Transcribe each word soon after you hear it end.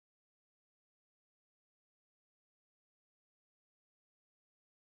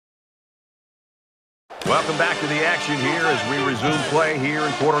Welcome back to the action here as we resume play here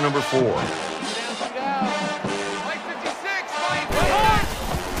in quarter number 4.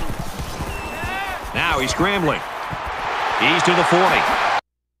 Now he's scrambling. He's to the 40.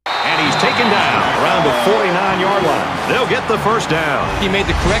 And he's taken down around the 49-yard line. They'll get the first down. He made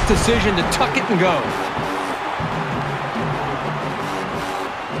the correct decision to tuck it and go.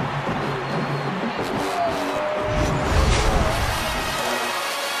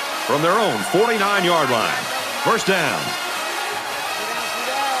 From their own 49-yard line. First down.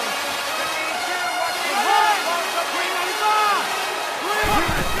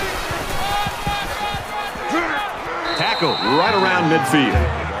 Tackle right around midfield.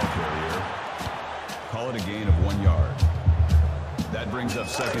 Call it a gain of 1 yard. That brings up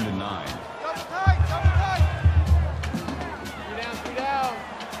 2nd and 9. Double tight. 3 down.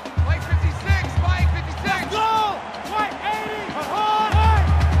 Mike 56, Mike 56. Go! Mike 80.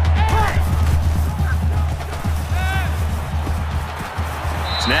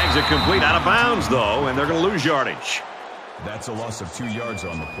 Snags it complete out of bounds, though, and they're going to lose yardage. That's a loss of 2 yards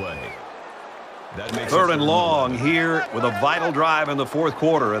on the play. That makes 3rd and long here with a vital drive in the 4th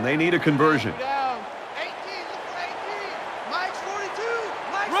quarter, and they need a conversion. 18, look for 18. Mike's 42.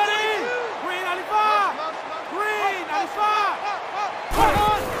 Mike's Ready? 42. Green 95. Green 95.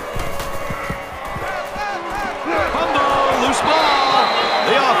 Fumble, loose ball.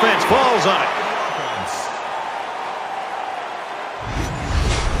 The offense falls on it.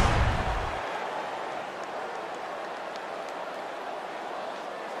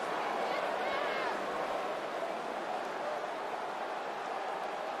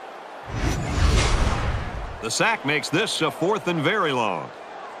 The sack makes this a 4th and very long.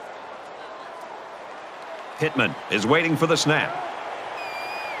 Pittman is waiting for the snap.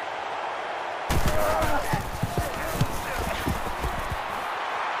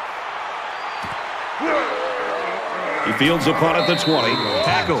 He fields the punt at the 20.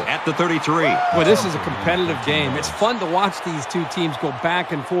 Tackle at the 33. Well, this is a competitive game. It's fun to watch these two teams go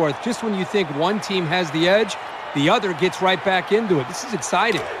back and forth. Just when you think one team has the edge, the other gets right back into it. This is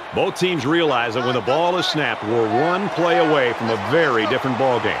exciting. Both teams realize that when the ball is snapped, we're one play away from a very different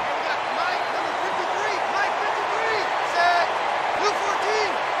ball game. Mike, number 53. Mike 53. Set. Blue 14.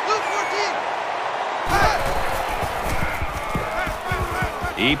 Blue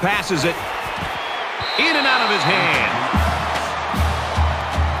 14. He passes it. In and out of his hand.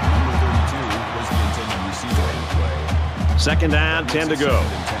 Number 32 was the intended receiver on the play. 2nd down, 10 to go.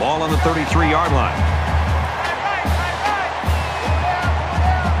 Ball on the 33-yard line.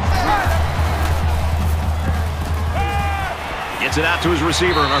 Gets it out to his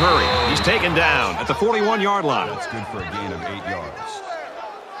receiver in a hurry. He's taken down at the 41-yard line. That's good for a gain of 8 yards.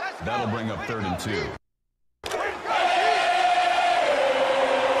 That'll bring up 3rd and 2.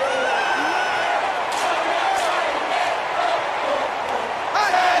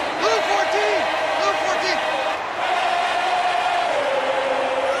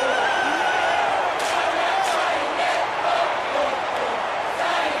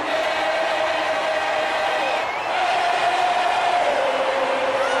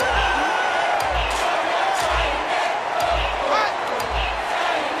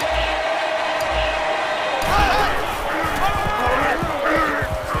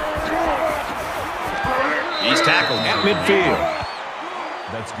 Midfield.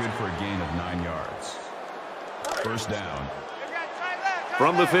 That's good for a gain of 9 yards. First down.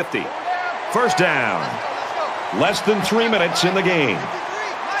 From the 50. First down. Less than 3 minutes in the game.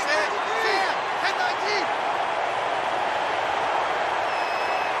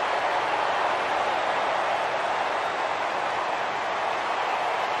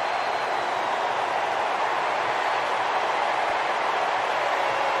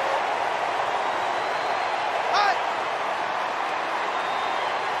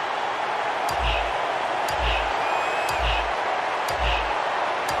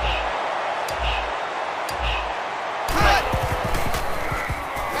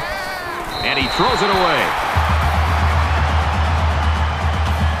 And he throws it away.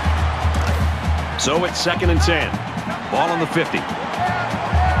 So it's 2nd and 10. Ball on the 50.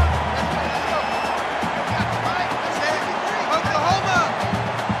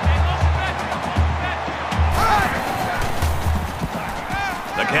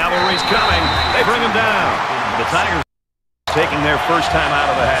 The cavalry's coming. They bring him down. The Tigers taking their first time out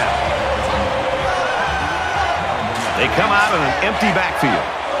of the half. They come out in an empty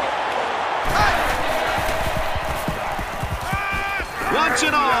backfield. Wants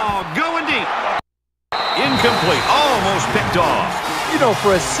it all. Going deep. Incomplete. Almost picked off. You know,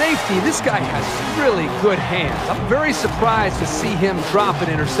 for a safety, this guy has really good hands. I'm very surprised to see him drop an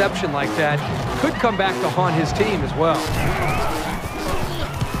interception like that. Could come back to haunt his team as well.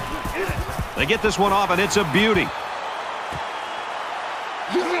 They get this one off, and it's a beauty.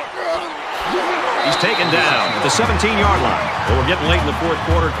 He's taken down at the 17-yard line. Well, we're getting late in the fourth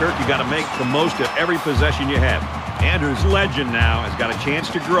quarter, Kirk. You got to make the most of every possession you have. Andrews, legend now, has got a chance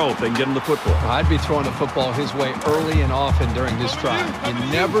to grow if they can get him the football. I'd be throwing the football his way early and often during this drive. You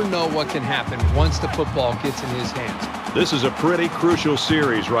never know what can happen once the football gets in his hands. This is a pretty crucial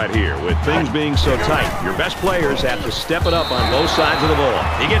series right here. With things being so tight, your best players have to step it up on both sides of the ball.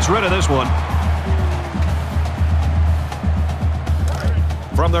 He gets rid of this one.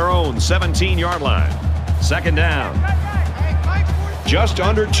 From their own 17-yard line. Second down. Just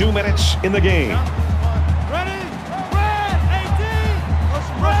under 2 minutes in the game. Ready? Red 18.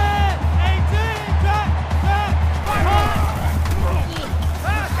 Red 18.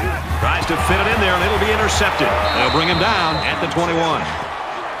 Tries to fit it in there, and it'll be intercepted. They'll bring him down at the 21.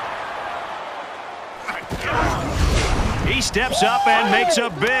 He steps up and makes a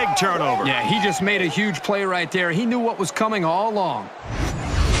big turnover. Yeah, he just made a huge play right there. He knew what was coming all along.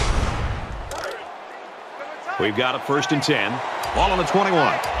 We've got a 1st and 10. Ball on the 21.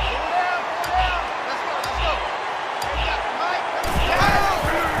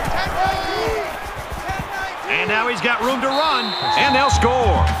 And now he's got room to run, and they'll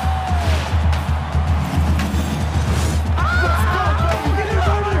score.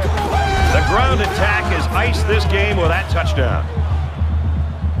 The ground attack has iced this game with that touchdown.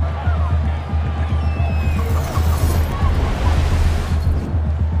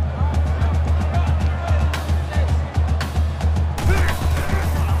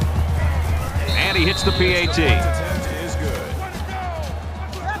 And he hits the PAT.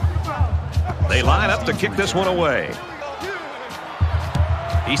 They line up to kick this one away.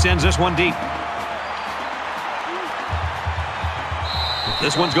 He sends this one deep.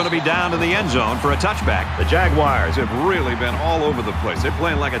 This one's going to be down to the end zone for a touchback. The Jaguars have really been all over the place. They're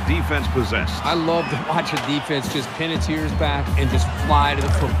playing like a defense possessed. I love to watch a defense just pin its ears back and just fly to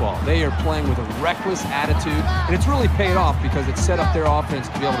the football. They are playing with a reckless attitude, and it's really paid off because it set up their offense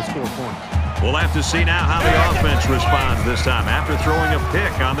to be able to score points. We'll have to see now how the offense responds this time after throwing a pick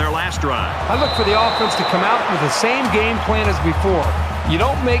on their last drive. I look for the offense to come out with the same game plan as before. You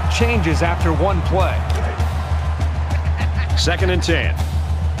don't make changes after one play. 2nd and 10.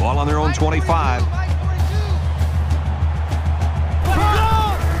 Ball on their own 25.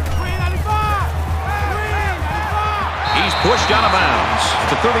 He's pushed out of bounds at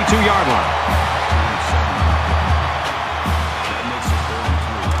the 32-yard line.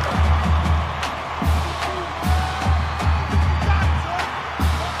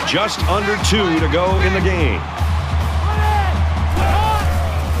 Just under 2 to go in the game.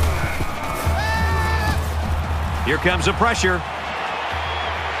 Here comes the pressure.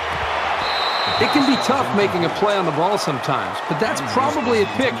 It can be tough making a play on the ball sometimes, but that's probably a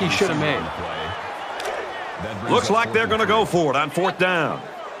pick he should have made. Looks like they're going to go for it on 4th down.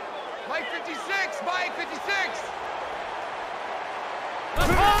 Mike 56, Mike 56.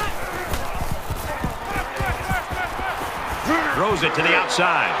 Throws it to the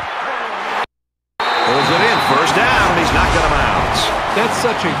outside. Pulls it in. 1st down, and he's knocked out of bounds. That's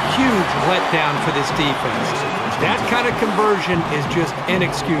such a huge letdown for this defense. That kind of conversion is just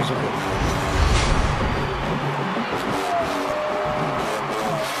inexcusable.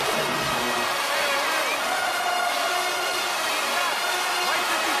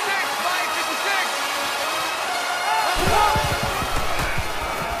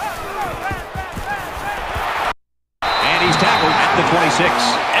 The 26.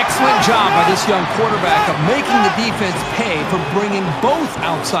 Excellent job by this young quarterback of making the defense pay for bringing both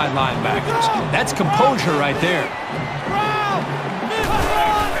outside linebackers. That's composure right there.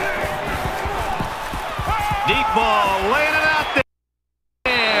 Deep ball, laying it out there.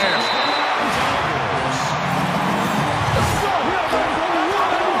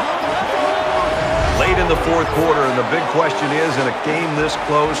 Late in the fourth quarter, and the big question is, in a game this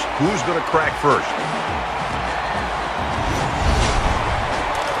close, who's going to crack first?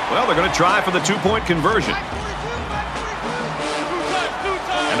 Well, they're going to try for the 2-point conversion.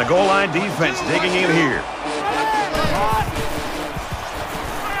 And the goal line defense digging in here.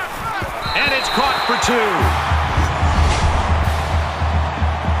 And it's caught for 2.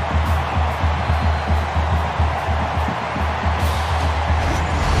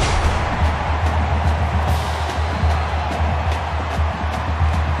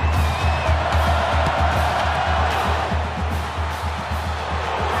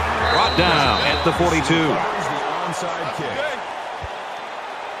 Brought down at the 42. The onside kick.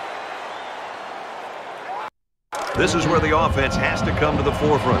 This is where the offense has to come to the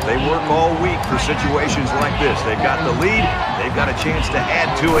forefront. They work all week for situations like this. They've got the lead, they've got a chance to add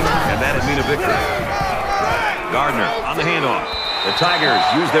to it, and that'd mean a victory. Gardner on the handoff. The Tigers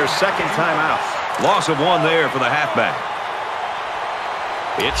use their second timeout. Loss of 1 there for the halfback.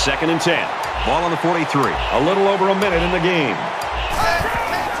 It's 2nd and 10. Ball on the 43. A little over a minute in the game.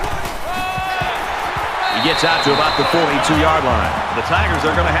 He gets out to about the 42-yard line. The Tigers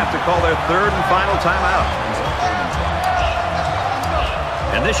are going to have to call their 3rd and final timeout.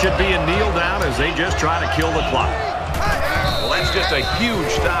 And this should be a kneel down as they just try to kill the clock. Well, that's just a huge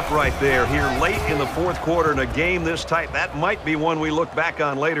stop right there here late in the 4th quarter in a game this tight. That might be one we look back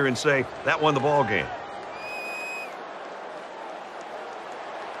on later and say that won the ball game.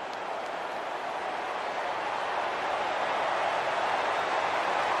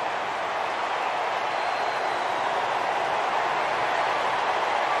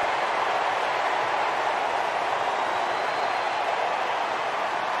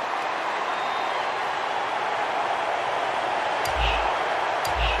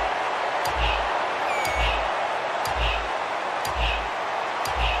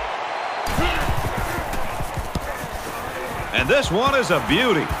 And this one is a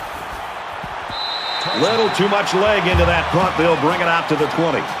beauty. Little too much leg into that punt. They'll bring it out to the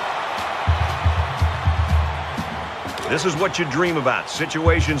 20. This is what you dream about.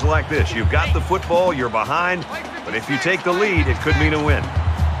 Situations like this. You've got the football, you're behind, but if you take the lead, it could mean a win.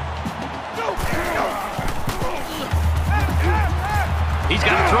 He's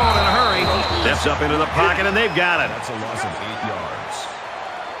got to throw it in a hurry. Steps up into the pocket, and they've got it. That's a loss of 8 yards.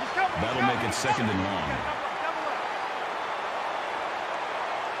 That'll make it 2nd and long.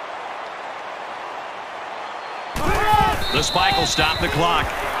 The spike will stop the clock.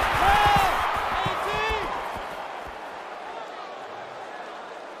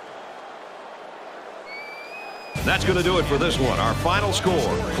 That's going to do it for this one. Our final score,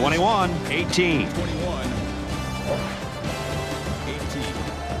 21-18. 21-18.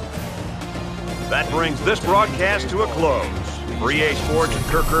 That brings this broadcast to a close. For EA Sports and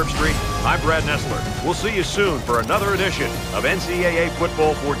Kirk Herbstreit, I'm Brad Nessler. We'll see you soon for another edition of NCAA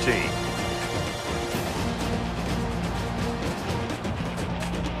Football 14.